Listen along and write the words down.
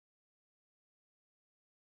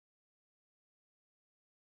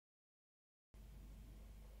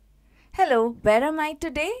Hello, where am I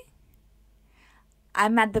today?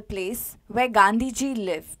 I'm at the place where Gandhiji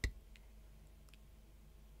lived.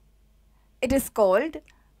 It is called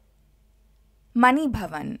Mani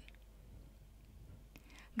Bhavan.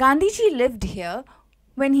 Gandhiji lived here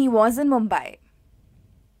when he was in Mumbai.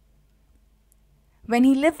 When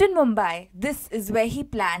he lived in Mumbai, this is where he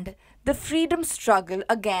planned the freedom struggle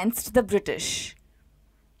against the British.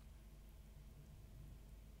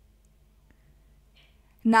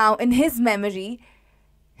 Now, in his memory,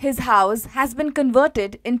 his house has been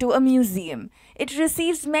converted into a museum. It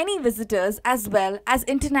receives many visitors as well as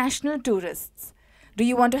international tourists. Do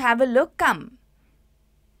you want to have a look? Come.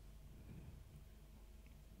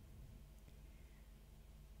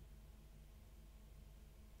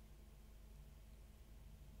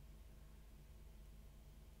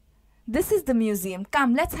 This is the museum.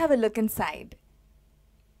 Come, let's have a look inside.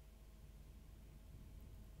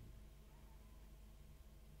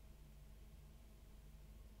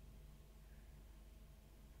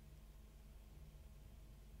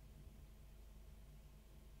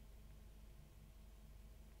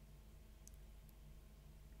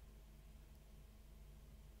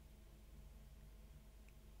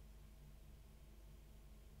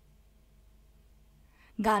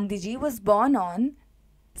 Gandhiji was born on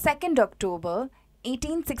 2nd October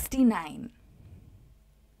 1869.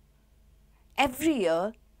 Every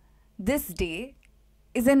year, this day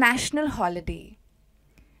is a national holiday.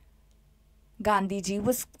 Gandhiji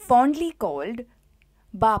was fondly called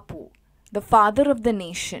Bapu, the father of the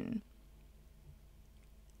nation,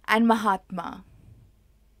 and Mahatma.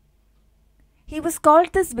 He was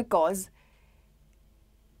called this because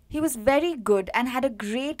he was very good and had a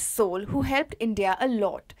great soul who helped India a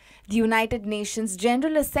lot. The United Nations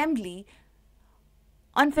General Assembly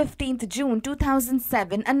on 15th June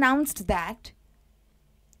 2007 announced that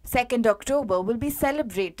 2nd October will be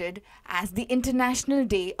celebrated as the International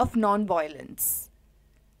Day of Non-Violence.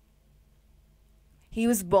 He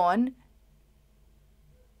was born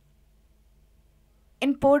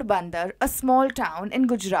in Porbandar, a small town in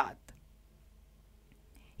Gujarat.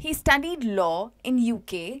 He studied law in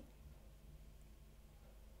UK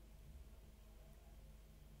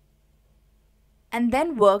and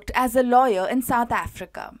then worked as a lawyer in South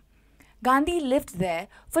Africa. Gandhi lived there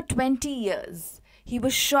for 20 years. He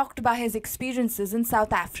was shocked by his experiences in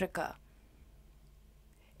South Africa.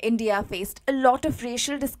 India faced a lot of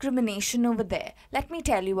racial discrimination over there. Let me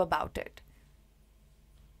tell you about it.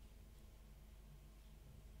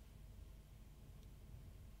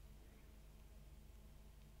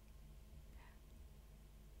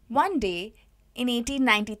 One day, in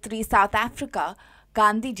 1893 South Africa,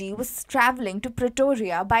 Gandhiji was travelling to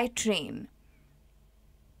Pretoria by train.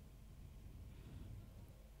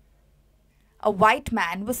 A white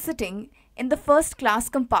man was sitting in the first-class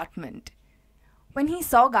compartment. When he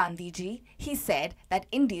saw Gandhiji, he said that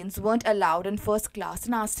Indians weren't allowed in first class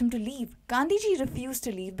and asked him to leave. Gandhiji refused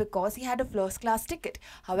to leave because he had a first-class ticket.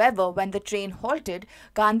 However, when the train halted,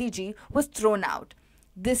 Gandhiji was thrown out.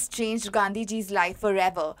 This changed Gandhiji's life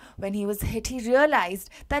forever. When he was hit, he realized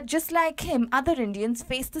that just like him, other Indians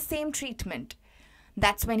faced the same treatment.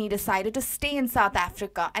 That's when he decided to stay in South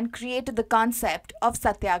Africa and created the concept of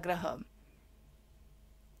Satyagraha.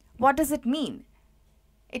 What does it mean?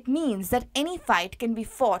 It means that any fight can be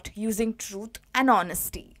fought using truth and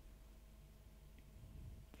honesty.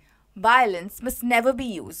 Violence must never be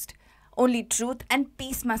used. Only truth and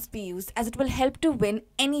peace must be used, as it will help to win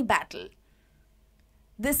any battle.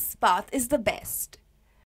 This path is the best.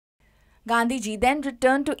 Gandhiji then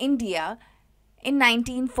returned to India in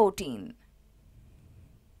 1914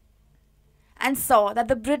 and saw that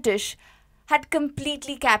the British had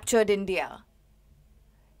completely captured India.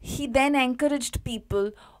 He then encouraged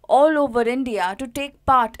people all over India to take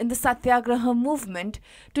part in the Satyagraha movement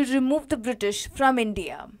to remove the British from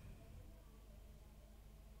India.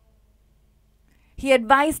 He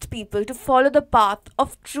advised people to follow the path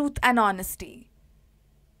of truth and honesty.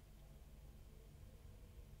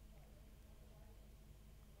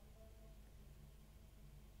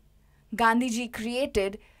 Gandhiji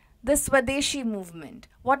created the Swadeshi movement.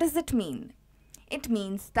 What does it mean? It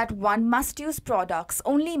means that one must use products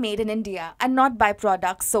only made in India and not buy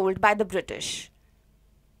products sold by the British.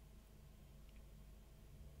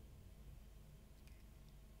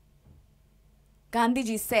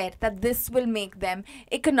 Gandhiji said that this will make them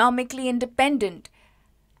economically independent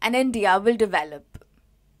and India will develop.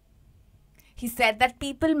 He said that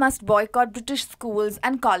people must boycott British schools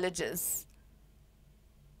and colleges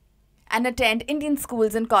and attend Indian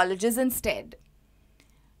schools and colleges instead.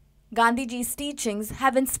 Gandhiji's teachings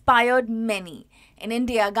have inspired many. In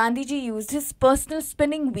India, Gandhiji used his personal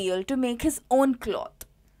spinning wheel to make his own cloth.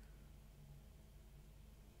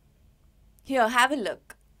 Here, have a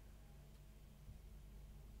look.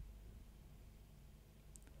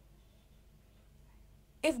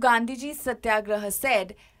 If Gandhiji's Satyagraha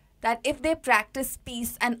said that if they practice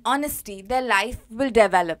peace and honesty, their life will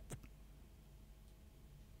develop.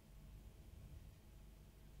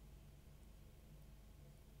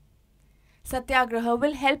 Satyagraha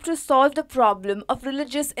will help to solve the problem of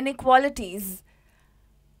religious inequalities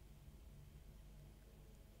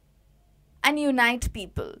and unite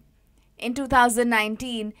people. In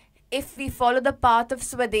 2019, if we follow the path of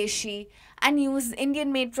Swadeshi and use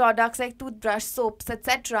Indian-made products like toothbrush, soaps,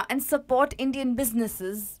 etc. and support Indian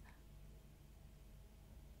businesses,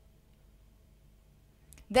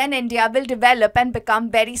 then India will develop and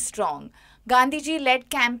become very strong. Gandhiji led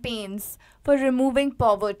campaigns for removing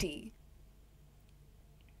poverty.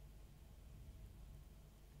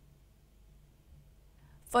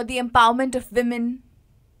 For the empowerment of women,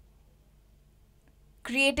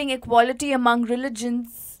 creating equality among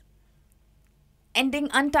religions, ending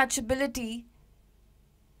untouchability,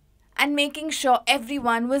 and making sure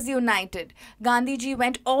everyone was united. Gandhiji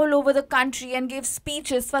went all over the country and gave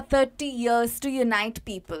speeches for 30 years to unite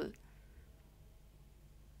people.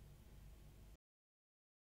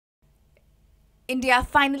 India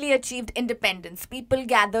finally achieved independence. People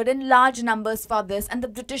gathered in large numbers for this, and the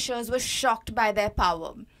Britishers were shocked by their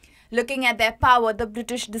power. Looking at their power, the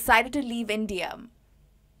British decided to leave India.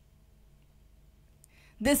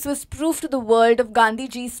 This was proof to the world of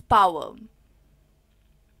Gandhiji's power.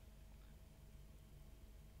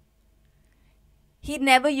 He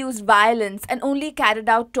never used violence and only carried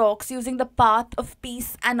out talks using the path of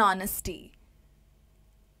peace and honesty.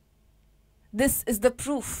 This is the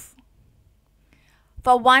proof.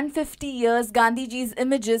 For 150 years, Gandhiji's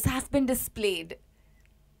images have been displayed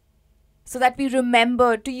so that we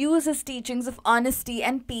remember to use his teachings of honesty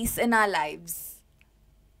and peace in our lives.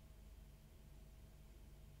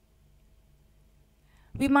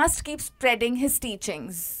 We must keep spreading his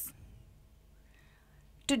teachings.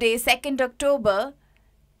 Today, 2nd October,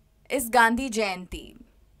 is Gandhi Jayanti.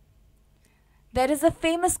 There is a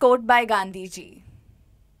famous quote by Gandhiji.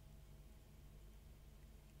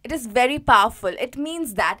 It is very powerful. It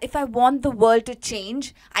means that if I want the world to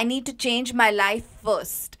change, I need to change my life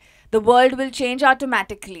first. The world will change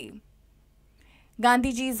automatically.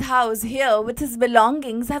 Gandhiji's house here with his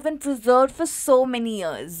belongings have been preserved for so many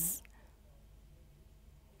years.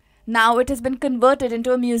 Now it has been converted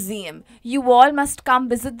into a museum. You all must come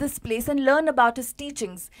visit this place and learn about his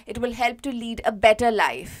teachings. It will help to lead a better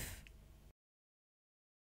life.